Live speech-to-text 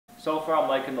So far I'm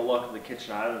liking the look of the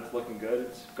kitchen island. It's looking good.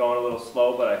 It's going a little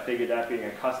slow, but I figured that being a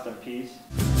custom piece.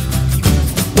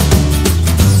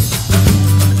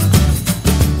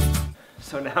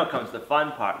 So now comes the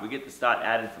fun part. We get to start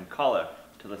adding some color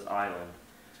to this island.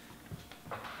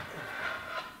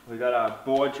 We got our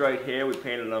boards right here. We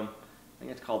painted them, I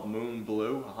think it's called Moon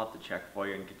Blue. I'll have to check for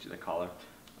you and get you the color.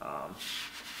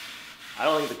 I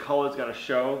don't think the color is going to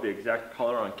show the exact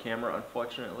color on camera,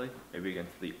 unfortunately. Maybe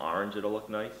against the orange it'll look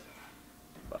nice.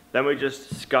 But then we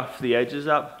just scuff the edges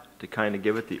up to kind of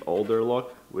give it the older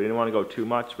look. We didn't want to go too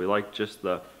much. We like just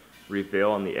the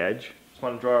reveal on the edge. Just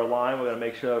want to draw a line. We're going to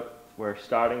make sure we're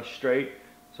starting straight.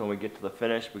 So when we get to the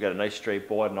finish, we got a nice straight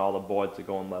board and all the boards are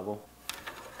going level.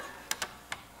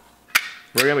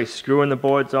 We're going to be screwing the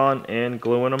boards on and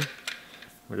gluing them.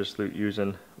 We're just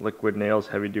using liquid nails,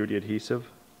 heavy duty adhesive.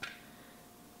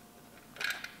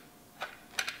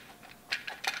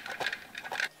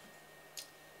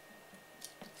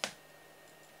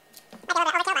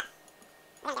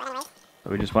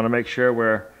 We just want to make sure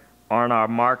we're on our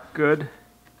mark good.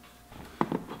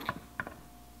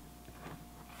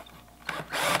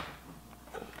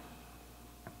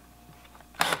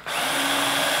 So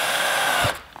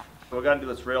we're going to do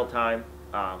this real time.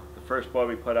 The first board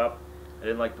we put up, I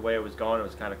didn't like the way it was going. It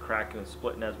was kind of cracking and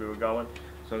splitting as we were going.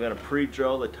 So I'm going to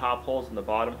pre-drill the top holes and the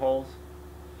bottom holes.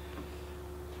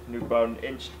 Do about an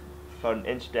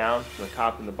inch down from the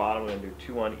top and the bottom. We're going to do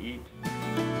 2 on each.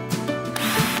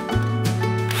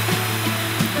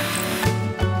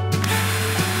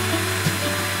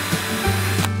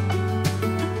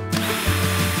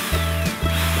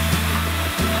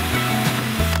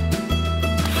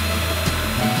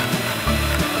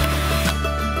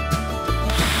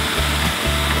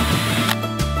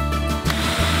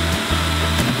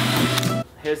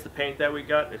 Here's the paint that we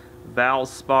got. It's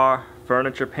Valspar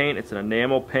furniture paint. It's an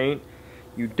enamel paint.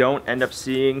 You don't end up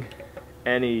seeing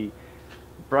any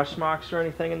brush marks or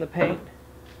anything in the paint.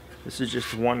 This is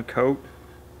just one coat.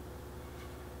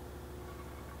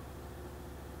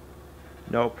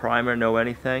 No primer, no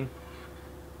anything.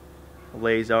 It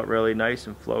lays out really nice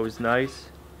and flows nice.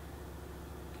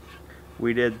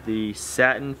 We did the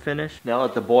satin finish. Now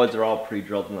that the boards are all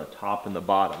pre-drilled on the top and the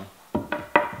bottom,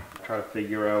 try to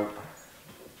figure out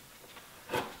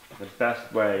the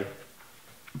best way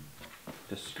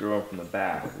to screw them from the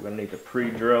back. We're going to need to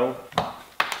pre-drill.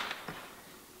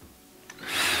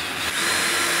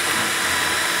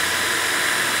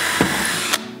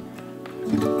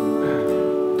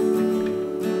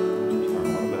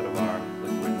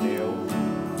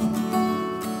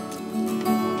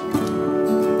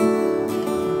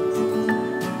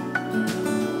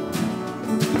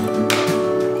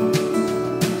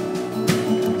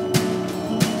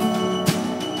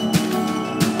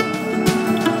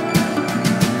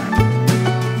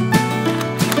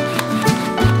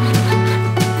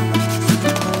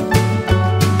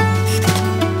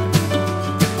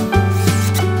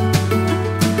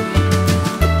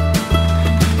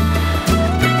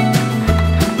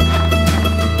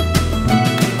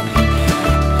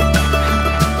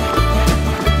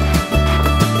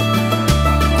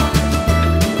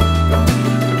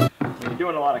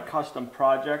 Custom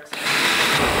projects, you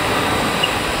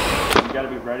got to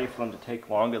be ready for them to take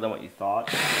longer than what you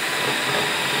thought.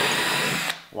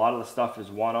 A lot of the stuff is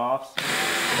one-offs.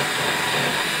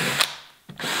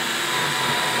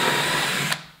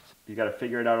 You got to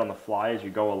figure it out on the fly as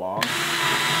you go along.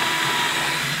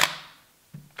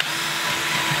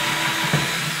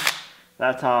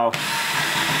 That's how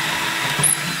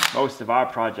most of our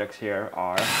projects here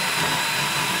are.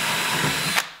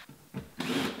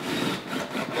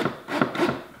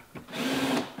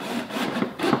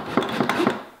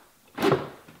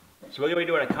 So we're going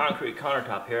to be doing a concrete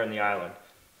countertop here on the island.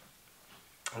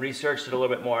 I researched it a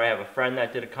little bit more. I have a friend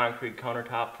that did a concrete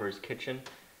countertop for his kitchen.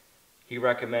 He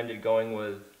recommended going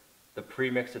with the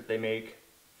premix that they make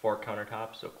for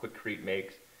countertops. So Quikrete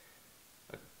makes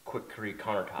a Quikrete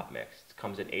countertop mix. It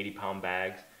comes in 80-pound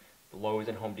bags. The Lowe's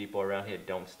and Home Depot around here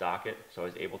don't stock it, so I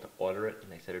was able to order it, and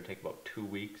they said it would take about 2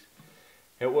 weeks.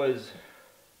 It was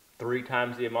 3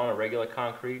 times the amount of regular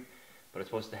concrete, but it's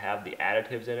supposed to have the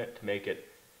additives in it to make it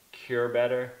cure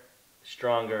better,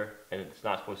 stronger, and it's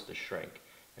not supposed to shrink,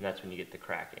 and that's when you get the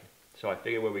cracking. So I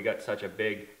figured where we got such a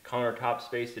big countertop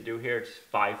space to do here, it's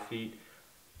 5 feet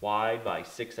wide by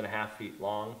 6.5 feet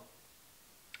long,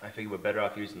 I figured we're better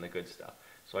off using the good stuff.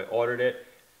 So I ordered it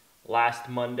last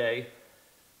Monday,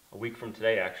 a week from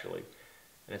today actually,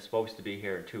 and it's supposed to be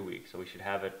here in 2 weeks, so we should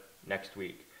have it next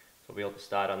week. So we'll be able to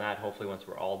start on that hopefully once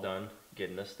we're all done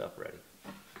getting this stuff ready.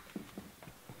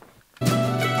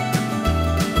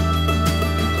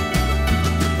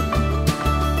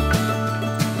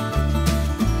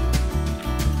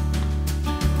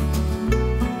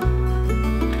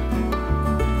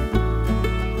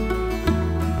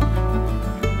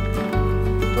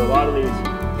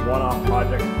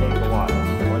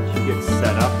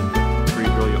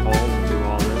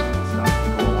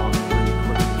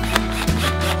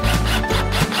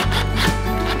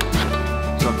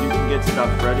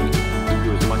 stuff ready.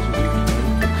 Do as much as we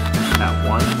can at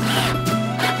once.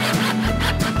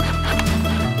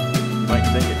 You might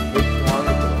think it takes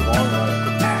longer, but the long run it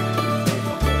actually saves a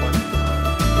whole bunch of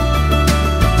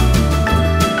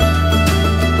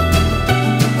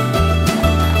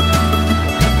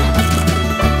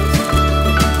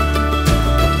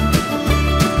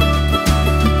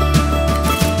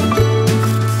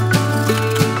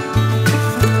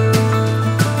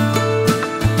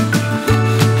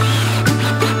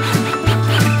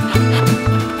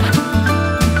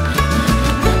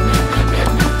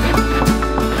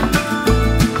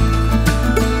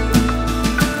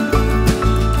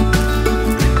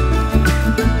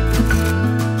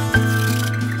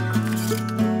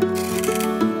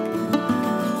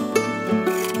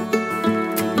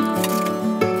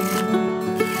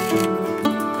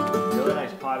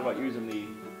using the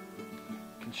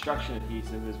construction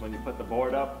adhesive is when you put the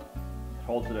board up, it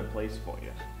holds it in place for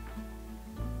you.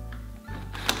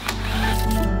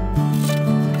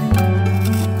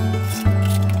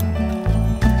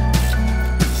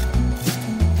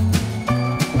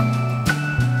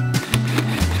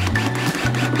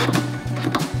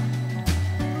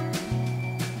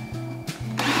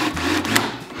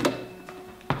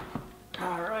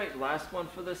 All right, last one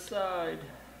for the side.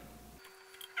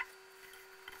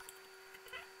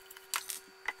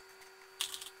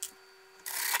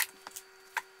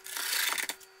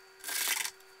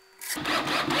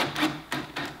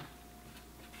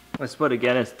 This wood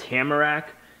again is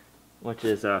tamarack, which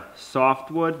is a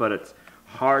soft wood, but it's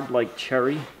hard like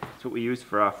cherry. That's what we use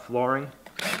for our flooring.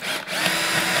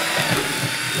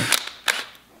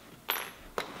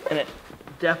 And it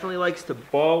definitely likes to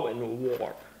bow and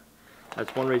warp.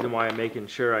 That's one reason why I'm making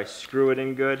sure I screw it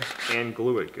in good and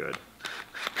glue it good.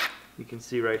 You can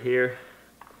see right here,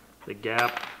 the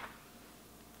gap.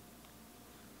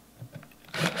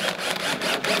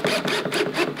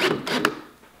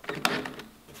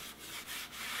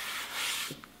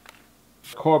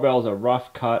 Corbels are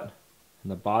rough cut,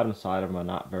 and the bottom side of them are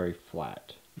not very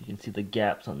flat. You can see the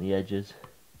gaps on the edges.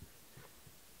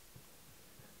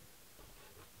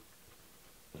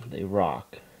 They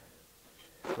rock.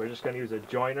 We're just going to use a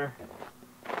joiner.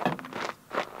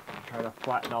 Try to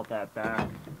flatten out that back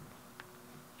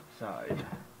side.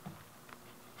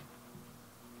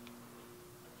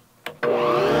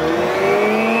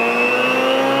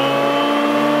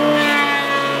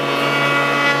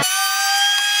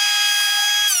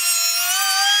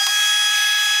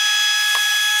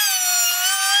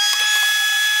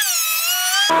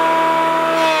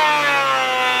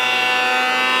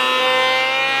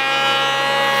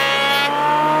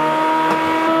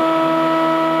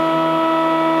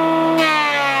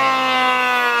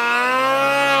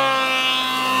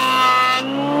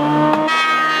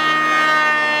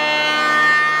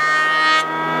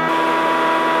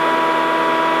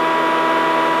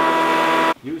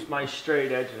 My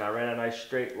straight edge, and I ran a nice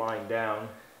straight line down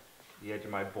the edge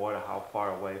of my board of how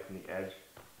far away from the edge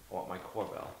I want my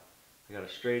corbel. I got a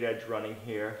straight edge running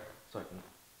here so I can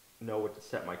know what to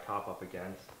set my top up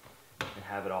against and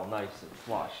have it all nice and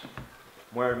flush.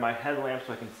 I'm wearing my headlamp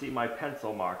so I can see my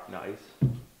pencil mark nice.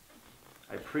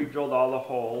 I pre-drilled all the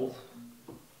holes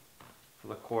for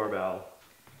the corbel.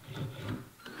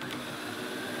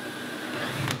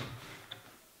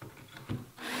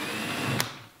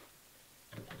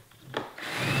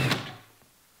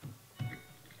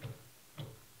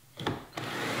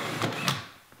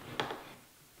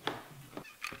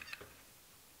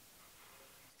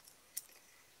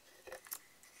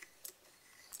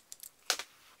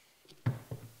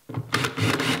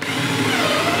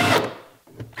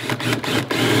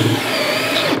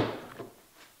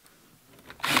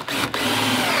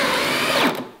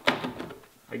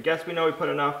 I guess we know we put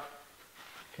enough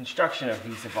construction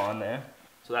adhesive on there.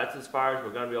 So that's as far as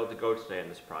we're going to be able to go today in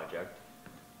this project.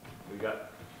 We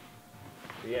got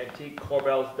the antique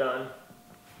corbels done.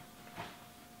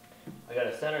 I got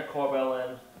a center corbel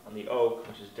in on the oak,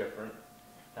 which is different.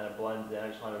 Kind of blends in. I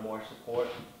just wanted more support.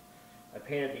 I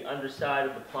painted the underside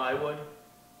of the plywood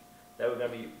that we're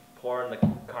going to be pouring the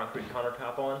concrete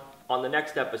countertop on. On the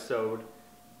next episode,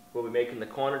 we'll be making the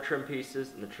corner trim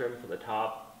pieces and the trim for the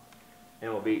top.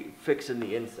 And we'll be fixing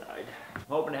the inside. I'm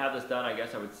hoping to have this done, I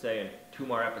guess I would say, in 2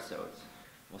 more episodes.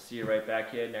 We'll see you right back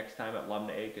here next time at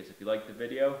Lumna Acres. If you liked the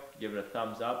video, give it a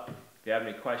thumbs up. If you have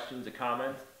any questions or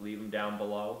comments, leave them down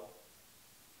below.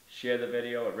 Share the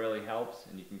video, it really helps.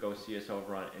 And you can go see us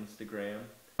over on Instagram